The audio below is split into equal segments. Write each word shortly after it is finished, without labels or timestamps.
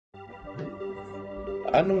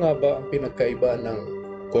Ano nga ba ang pinagkaiba ng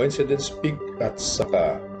coincidence peak at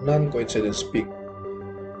saka non-coincidence peak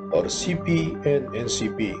or CP and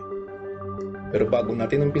NCP? Pero bago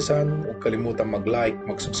natin umpisan, huwag kalimutan mag-like,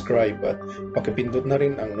 mag-subscribe at pakipindot na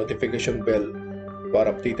rin ang notification bell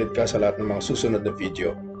para updated ka sa lahat ng mga susunod na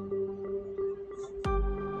video.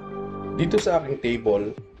 Dito sa aking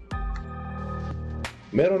table,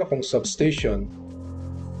 meron akong substation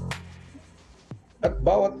at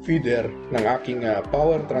bawat feeder ng aking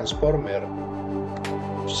power transformer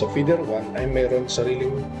sa feeder 1 ay meron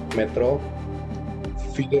sariling metro,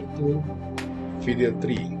 feeder 2, feeder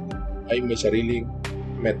 3 ay may sariling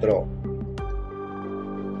metro.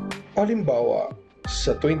 Halimbawa,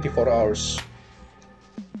 sa 24 hours,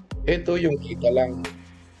 ito yung ikalang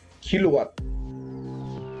kilowatt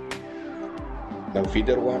ng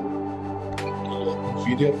feeder 1, kilowatt ng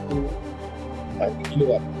feeder 2, at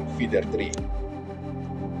kilowatt ng feeder 3.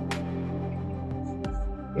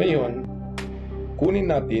 Ngayon, kunin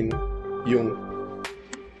natin yung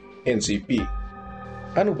NCP.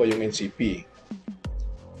 Ano ba yung NCP?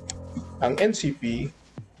 Ang NCP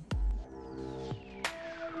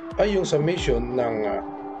ay yung summation ng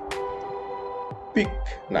peak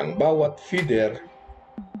ng bawat feeder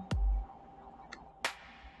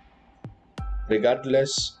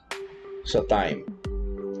regardless sa time.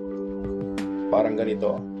 Parang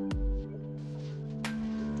ganito.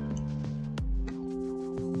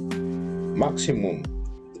 Maximum.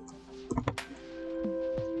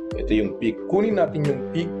 Ito yung peak. Kunin natin yung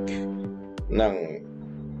peak ng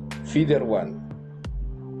feeder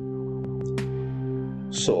 1.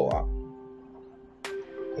 So,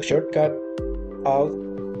 shortcut Alt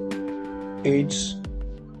H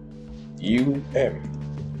U M.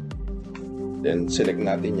 Then select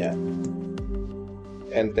natin yan.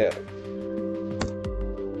 Enter.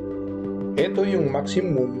 Ito yung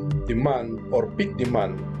maximum demand or peak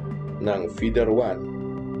demand ng feeder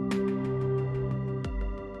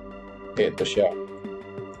 1. Ito siya.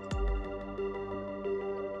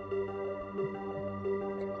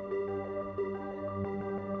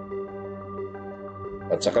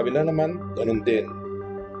 At sa kabila naman, ganun din.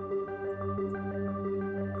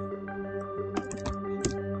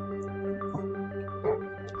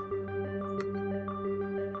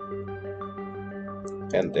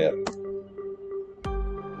 Enter.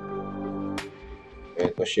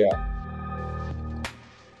 Ito siya.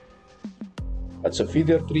 At sa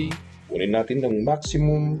feeder 3, kunin natin ng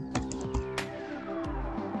maximum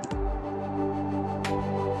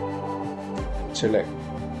select.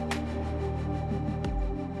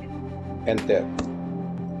 Enter.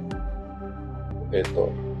 Ito.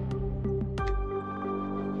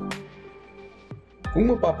 Kung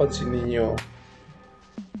mapapansin ninyo,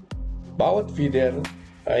 bawat feeder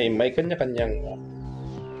ay may kanya-kanyang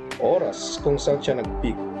oras kung saan siya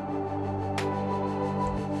nag-peak.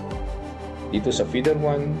 Dito sa feeder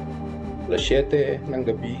 1, alas 7 ng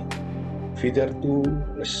gabi. Feeder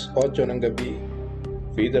 2, alas 8 ng gabi.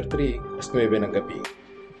 Feeder 3, alas 9 ng gabi.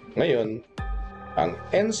 Ngayon, ang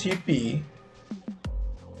NCP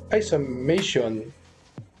ay summation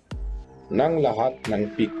ng lahat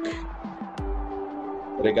ng peak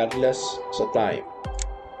regardless sa time.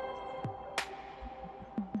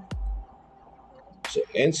 So,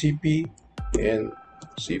 NCP and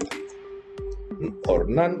CP or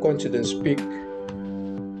non-coincidence peak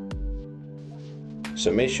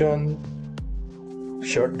summation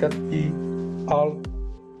shortcut key Alt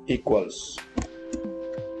equals.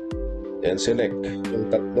 Then select yung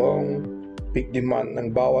tatlong peak demand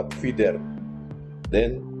ng bawat feeder.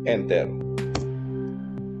 Then enter.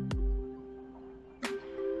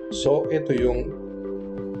 So ito yung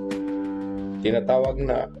tinatawag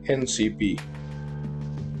na NCP.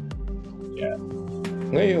 Yan.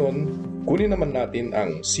 Ngayon, kunin naman natin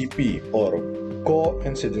ang CP or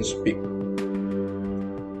coincidence peak.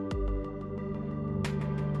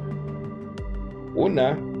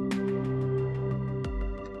 Una,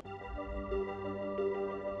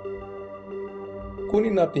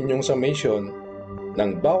 kunin natin yung summation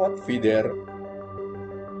ng bawat feeder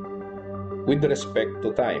with respect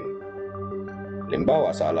to time.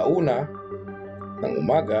 Halimbawa, sa alauna ng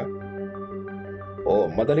umaga o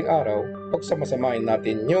madaling araw, pagsamasamahin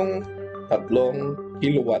natin yung 3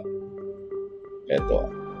 kilowatt. Ito.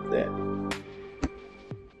 Then,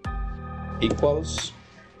 equals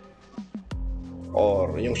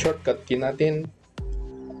or yung shortcut key natin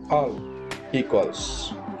Alt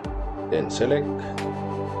equals. Then select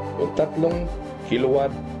yung 3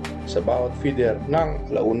 kilowatt sa bawat feeder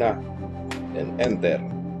ng alauna. Then enter.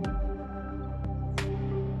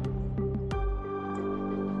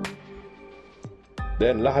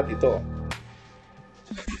 Then lahat ito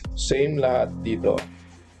Same lahat dito.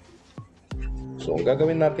 So, ang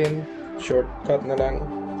gagawin natin, shortcut na lang.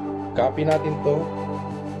 Copy natin to.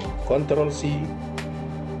 Ctrl C.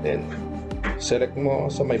 Then, select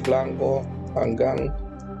mo sa may blanco hanggang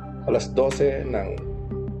alas 12 ng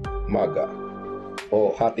umaga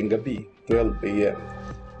o hating gabi, 12 AM.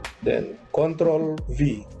 Then, Ctrl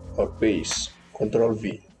V or paste. Ctrl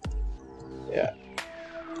V. Yan.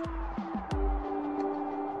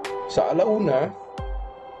 Sa alauna,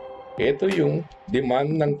 ito yung demand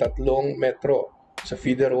ng tatlong metro sa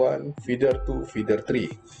feeder 1, feeder 2, feeder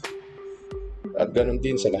 3. At ganun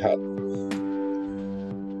din sa lahat.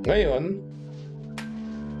 Ngayon,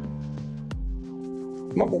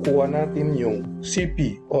 makukuha natin yung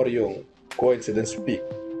CP or yung coincidence peak.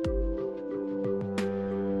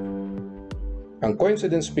 Ang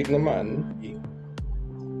coincidence peak naman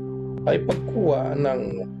ay pagkuha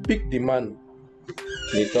ng peak demand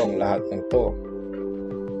nitong lahat ng to.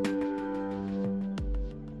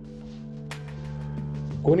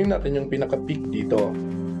 Kunin natin yung pinaka-peak dito.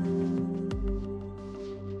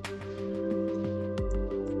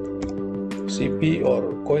 CP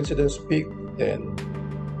or coincidence peak, then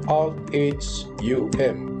Alt H U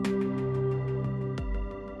M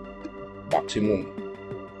maximum,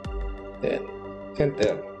 then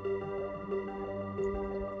enter.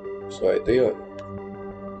 So ito yun.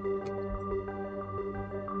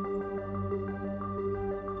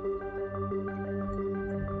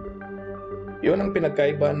 Yun ang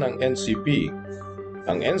pinagkaiba ng NCP.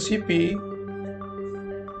 Ang NCP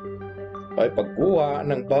ay pagkuha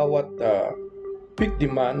ng bawat peak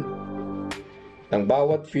demand ng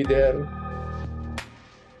bawat feeder,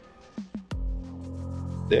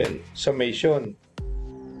 then summation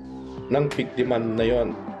ng peak demand na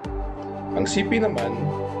yon. Ang CP naman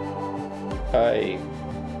ay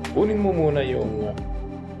kunin mo muna yung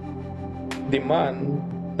demand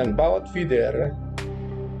ng bawat feeder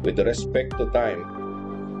with respect to time,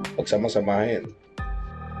 pagsama-samahin.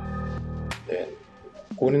 Then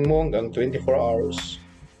kunin mo hanggang 24 hours.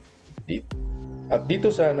 At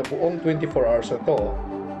dito sa nabuong 24 hours na to,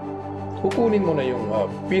 kukunin mo na yung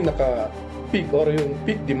pinaka-peak or yung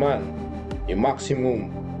peak demand, yung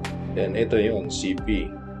maximum. Then ito yung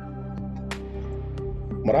CP.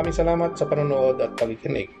 Maraming salamat sa panonood at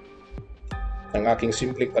pakikinig ng aking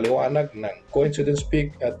simpleng paliwanag ng coincidence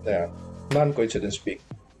peak at non-coincidence peak.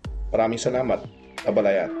 Maraming salamat,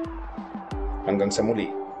 Kabalayan. Hanggang sa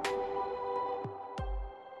muli.